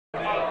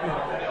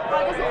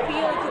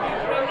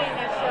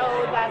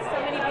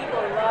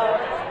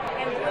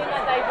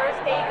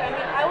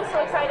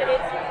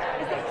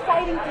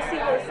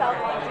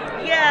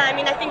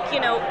think,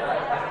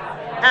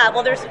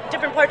 well, there's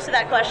different parts to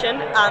that question.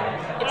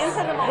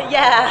 Answer them all.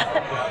 Yeah,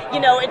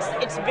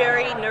 it's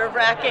very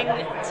nerve-wracking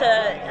to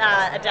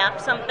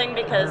adapt something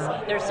because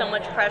there's so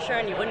much pressure,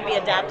 and you wouldn't be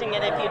adapting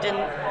it if you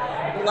didn't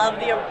love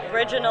the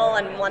original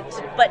and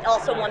but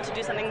also want to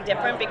do something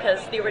different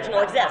because the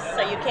original exists,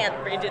 so you can't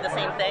redo the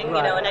same thing,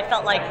 Right. And I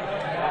felt like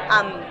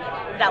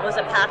that was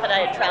a path that I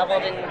had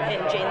traveled in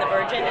Jane the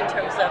Virgin in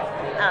terms of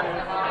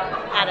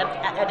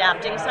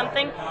adapting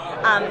something.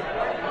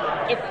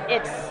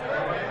 It's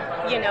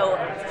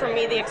for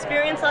me, the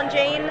experience on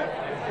Jane,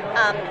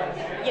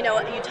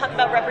 you talk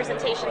about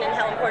representation and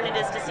how important it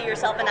is to see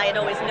yourself, and I had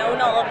always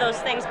known all of those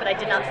things, but I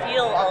did not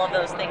feel all of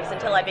those things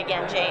until I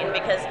began Jane,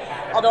 because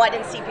although I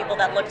didn't see people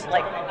that looked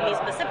like me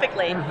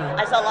specifically,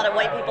 I saw a lot of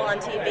white people on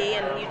TV,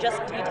 and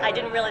I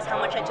didn't realize how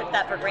much I took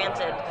that for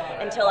granted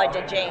until I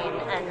did Jane,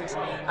 and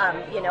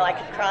I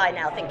could cry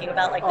now thinking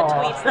about like the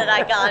tweets that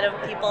I got of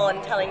people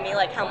and telling me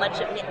like how much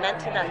it meant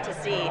to them to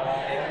see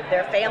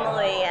their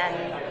family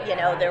and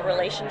their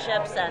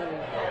relationships and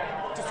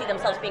to see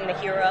themselves being the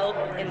hero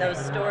in those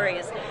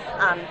stories.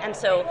 And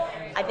so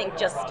I think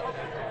just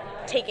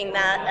taking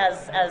that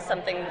as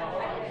something,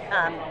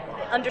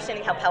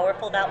 understanding how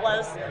powerful that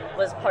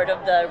was part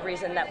of the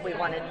reason that we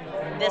wanted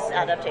this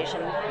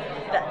adaptation.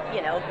 That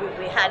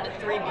we had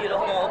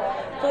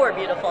four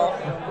beautiful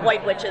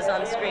white witches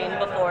on screen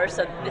before,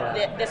 so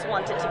this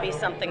wanted to be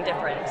something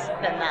different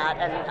than that,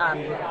 and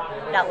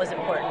that was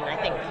important. I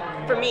think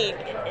for me,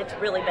 it's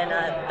really been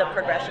the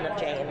progression of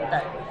Jane.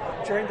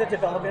 During the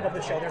development of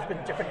the show, there's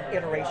been different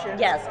iterations.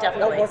 Yes,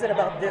 definitely. What was it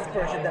about this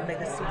version that made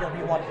the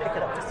CW want to pick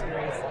it up to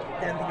series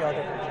than the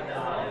other version?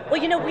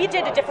 Well, we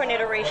did a different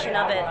iteration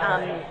of it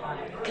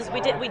because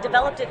we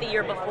developed it the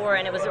year before,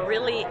 and it was a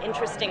really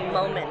interesting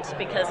moment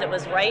because it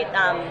was right.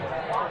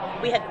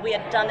 We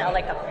had done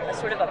a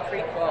sort of a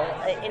prequel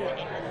in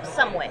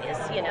some ways,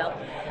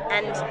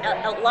 and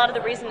a lot of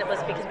the reason it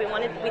was because we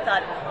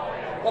thought,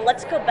 well,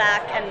 let's go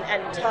back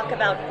and talk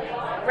about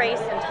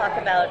race and talk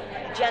about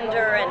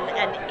gender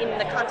and in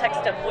the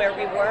context of where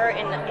we were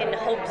in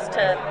hopes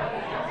to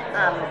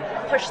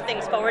push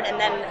things forward, and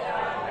then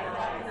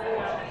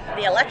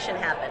the election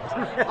happened,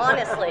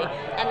 honestly,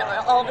 and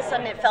all of a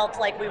sudden it felt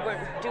like we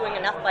weren't doing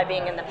enough by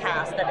being in the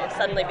past, that it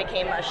suddenly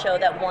became a show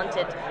that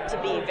wanted to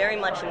be very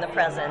much in the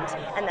present,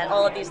 and that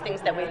all of these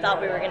things that we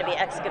thought we were going to be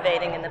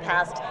excavating in the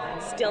past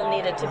still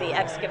needed to be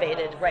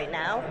excavated right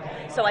now.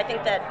 So I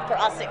think that for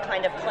us it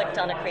kind of clicked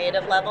on a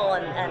creative level,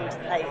 and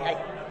I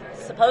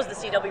suppose the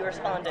CW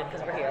responded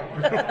because we're here.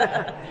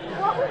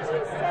 What would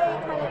you say,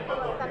 kind of from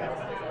a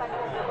feminist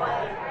perspective,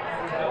 why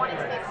you wanted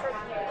to make sure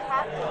that you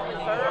kept and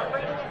preserve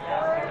bringing it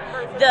forward?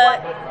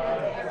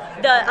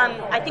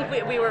 I think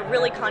we were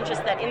really conscious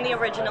that in the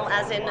original,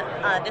 as in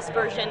this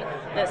version,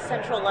 the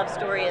central love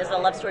story is a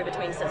love story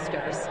between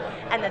sisters,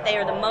 and that they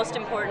are the most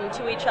important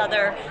to each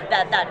other.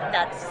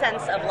 That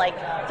sense of like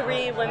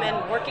three women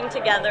working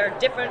together,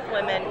 different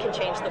women can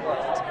change the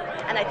world.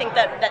 And I think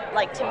that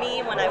like to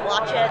me, when I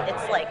watch it,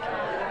 it's like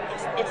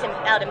it's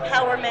about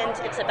empowerment.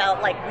 It's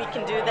about like we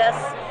can do this,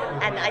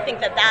 and I think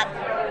that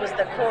was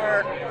the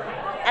core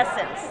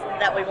essence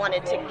that we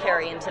wanted to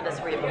carry into this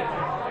reboot.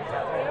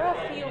 There are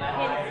a few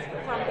hints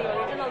from the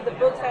original. The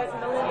book says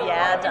Melinda.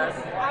 Yeah, it does.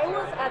 I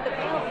was at the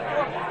panel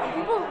before, and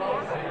people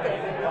reacted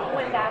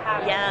when that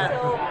happened. Yeah.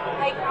 So,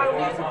 like, are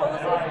we supposed,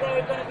 is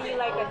there going to be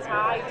like a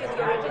tie to the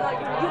original?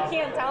 You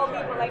can't tell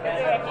me, but like, is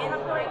there a hint?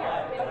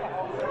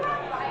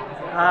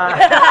 I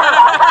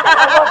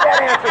love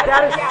that answer.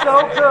 That is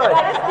so good.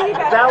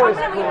 That was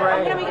I'm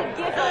great. gonna make a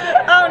gif of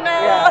it. Oh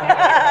no!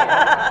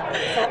 Yeah.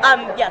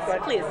 Yes,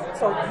 please.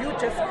 So you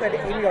just played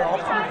Amy or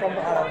Austin from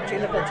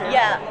Jane the Virgin.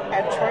 Yeah.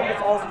 And Charm is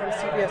also from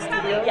CBS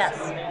Studios. Yes.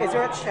 Is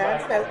there a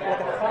chance that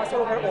with a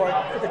crossover, or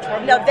could the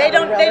Charm? No, they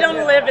don't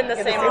live in the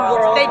same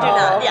world. They do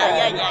not. Okay.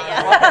 Yeah. Okay.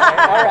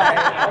 All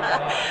right.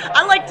 Okay.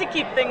 I like to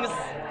keep things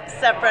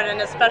separate,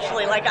 and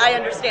especially like I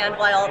understand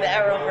why all the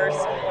Arrowverse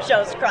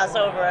shows cross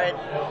over. It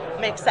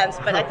makes sense,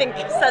 but I think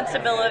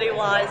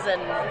sensibility-wise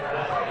and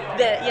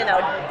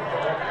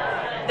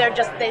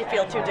they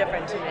feel too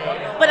different to me.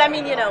 But I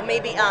mean,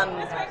 maybe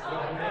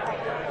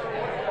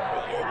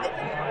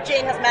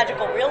Jane has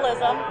magical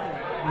realism.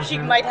 She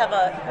might have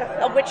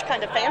a witch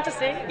kind of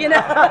fantasy,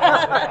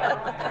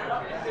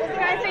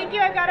 Guys, thank you.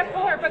 I got to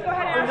pull her, but go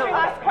ahead and ask your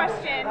last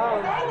question. Is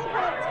there anything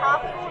kind of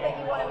topical that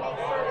you want to make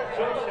sure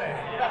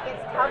that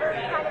gets covered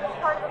kind of as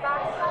part of the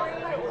backstory,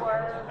 or?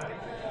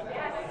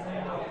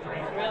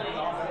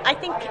 I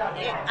think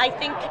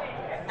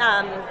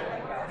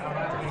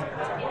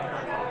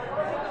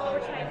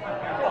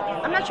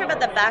I'm not sure about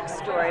the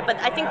backstory, but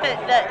I think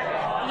that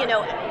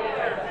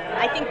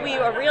I think we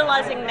are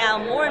realizing now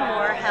more and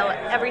more how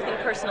everything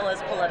personal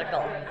is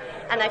political.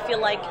 And I feel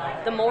like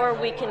the more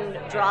we can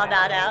draw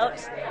that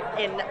out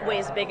in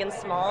ways big and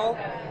small,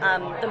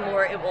 the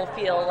more it will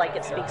feel like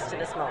it speaks to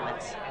this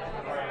moment.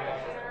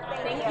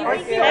 Thank you.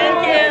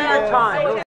 Thank you. Time.